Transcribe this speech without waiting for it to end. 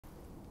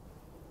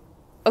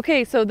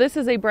Okay, so this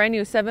is a brand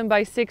new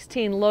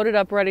 7x16 loaded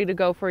up, ready to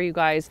go for you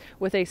guys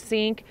with a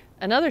sink,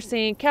 another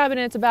sink,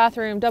 cabinets, a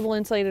bathroom, double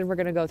insulated. We're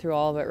gonna go through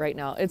all of it right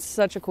now. It's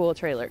such a cool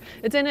trailer.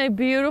 It's in a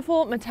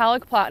beautiful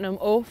metallic platinum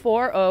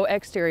 040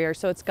 exterior,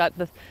 so it's got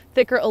the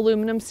thicker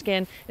aluminum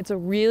skin. It's a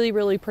really,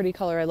 really pretty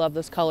color. I love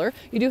this color.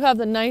 You do have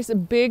the nice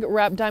big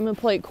wrap diamond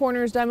plate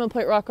corners, diamond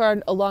plate rock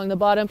guard along the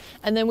bottom,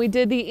 and then we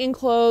did the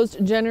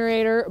enclosed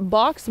generator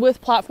box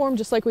with platform,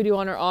 just like we do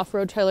on our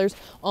off-road trailers,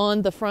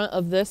 on the front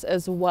of this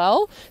as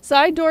well.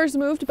 Side doors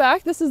moved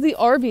back. This is the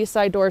RV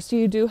side door, so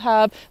you do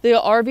have the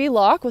RV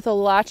lock with a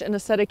latch and a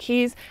set of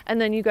keys,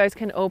 and then you guys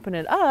can open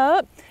it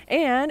up,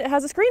 and it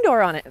has a screen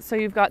door on it, so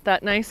you've got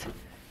that nice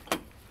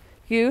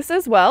use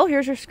as well.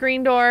 Here's your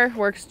screen door.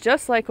 Works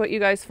just like what you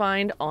guys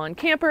find on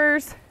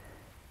campers.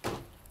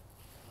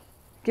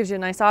 Gives you a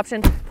nice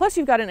option. Plus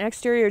you've got an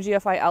exterior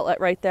GFI outlet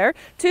right there.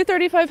 Two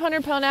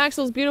 3,500-pound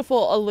axles,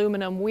 beautiful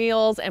aluminum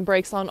wheels, and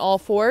brakes on all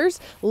fours.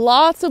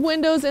 Lots of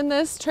windows in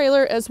this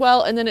trailer as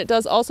well. And then it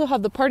does also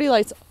have the party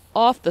lights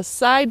off the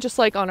side, just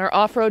like on our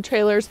off-road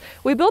trailers.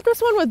 We built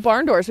this one with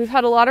barn doors. We've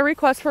had a lot of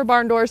requests for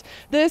barn doors.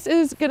 This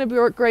is going to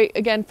work great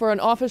again for an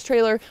office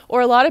trailer,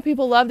 or a lot of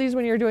people love these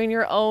when you're doing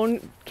your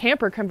own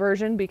camper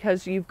conversion,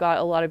 because you've got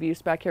a lot of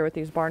use back here with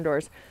these barn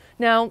doors.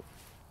 Now,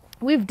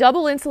 we've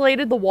double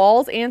insulated the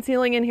walls and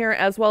ceiling in here,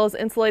 as well as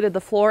insulated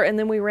the floor, and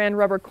then we ran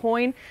rubber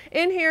coin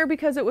in here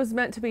because it was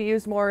meant to be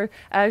used more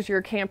as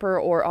your camper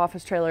or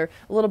office trailer.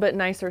 A little bit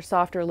nicer,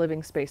 softer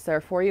living space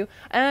there for you.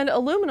 And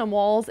aluminum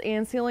walls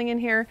and ceiling in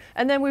here.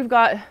 And then we've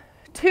got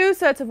two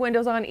sets of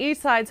windows on each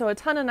side, so a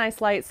ton of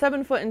nice light,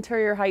 7-foot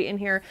interior height in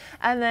here,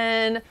 and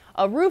then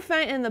a roof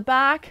vent in the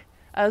back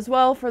as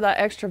well for that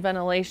extra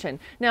ventilation.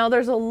 Now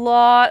there's a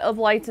lot of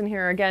lights in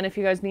here. Again, if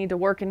you guys need to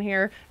work in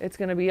here, it's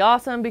going to be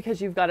awesome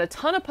because you've got a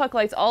ton of puck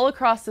lights all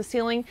across the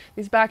ceiling.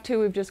 These back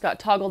two we've just got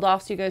toggled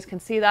off so you guys can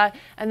see that.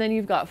 And then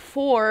you've got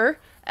 4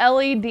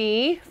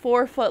 LED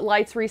 4-foot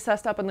lights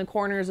recessed up in the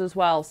corners as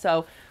well.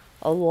 So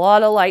a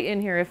lot of light in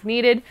here if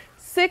needed.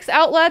 6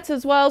 outlets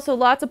as well, so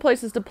lots of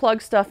places to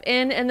plug stuff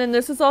in. And then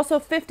this is also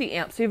 50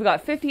 amps. So you've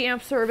got 50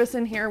 amp service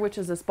in here, which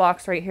is this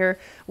box right here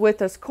with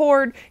this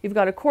cord. You've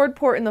got a cord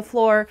port in the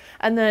floor,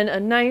 and then a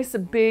nice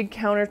big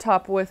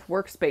countertop with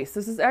workspace.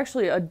 This is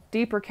actually a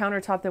deeper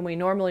countertop than we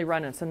normally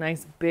run. It's a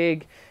nice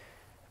big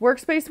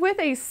workspace with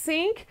a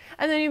sink,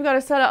 and then you've got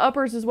a set of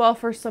uppers as well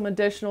for some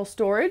additional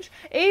storage.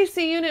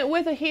 AC unit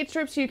with a heat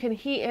strip so you can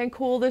heat and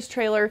cool this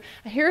trailer.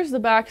 Here's the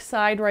back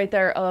side right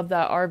there of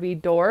that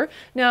RV door.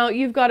 Now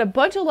you've got a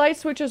bunch of light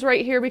switches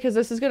right here because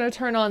this is going to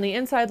turn on the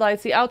inside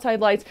lights, the outside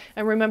lights,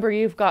 and remember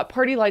you've got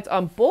party lights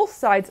on both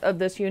sides of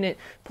this unit,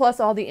 plus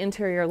all the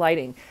interior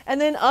lighting.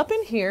 And then up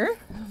in here,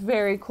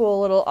 very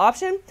cool little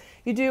option,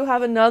 you do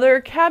have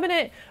another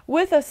cabinet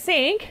with a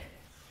sink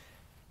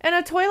and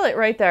a toilet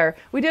right there.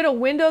 We did a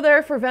window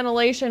there for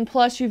ventilation,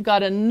 plus you've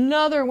got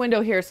another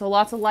window here, so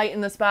lots of light in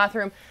this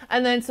bathroom,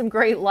 and then some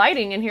great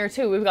lighting in here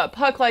too. We've got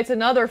puck lights,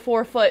 another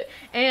 4-foot,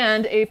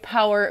 and a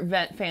power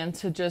vent fan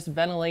to just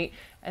ventilate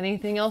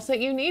anything else that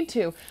you need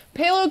to.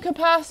 Payload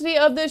capacity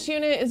of this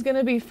unit is going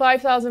to be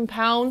 5,000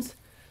 pounds.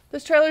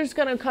 This trailer is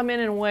going to come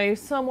in and weigh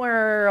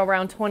somewhere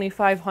around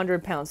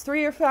 2,500 pounds.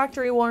 3-year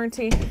factory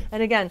warranty.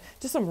 And again,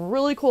 just some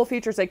really cool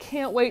features. I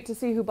can't wait to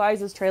see who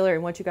buys this trailer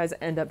and what you guys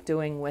end up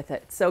doing with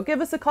it. So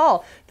give us a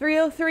call,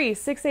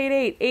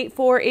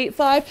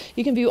 303-688-8485.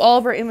 You can view all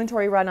of our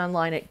inventory right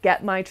online at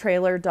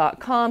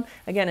getmytrailer.com.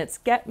 Again, it's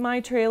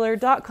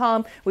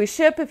getmytrailer.com. We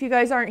ship. If you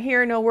guys aren't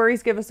here, no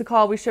worries. Give us a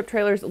call. We ship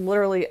trailers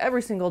literally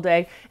every single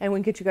day, and we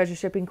can get you guys your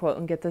shipping quote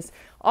and get this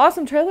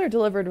awesome trailer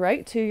delivered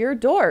right to your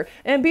door.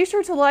 And be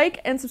sure to like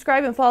and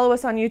subscribe and follow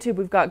us on YouTube.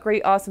 We've got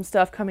great, awesome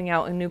stuff coming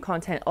out and new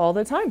content all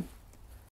the time.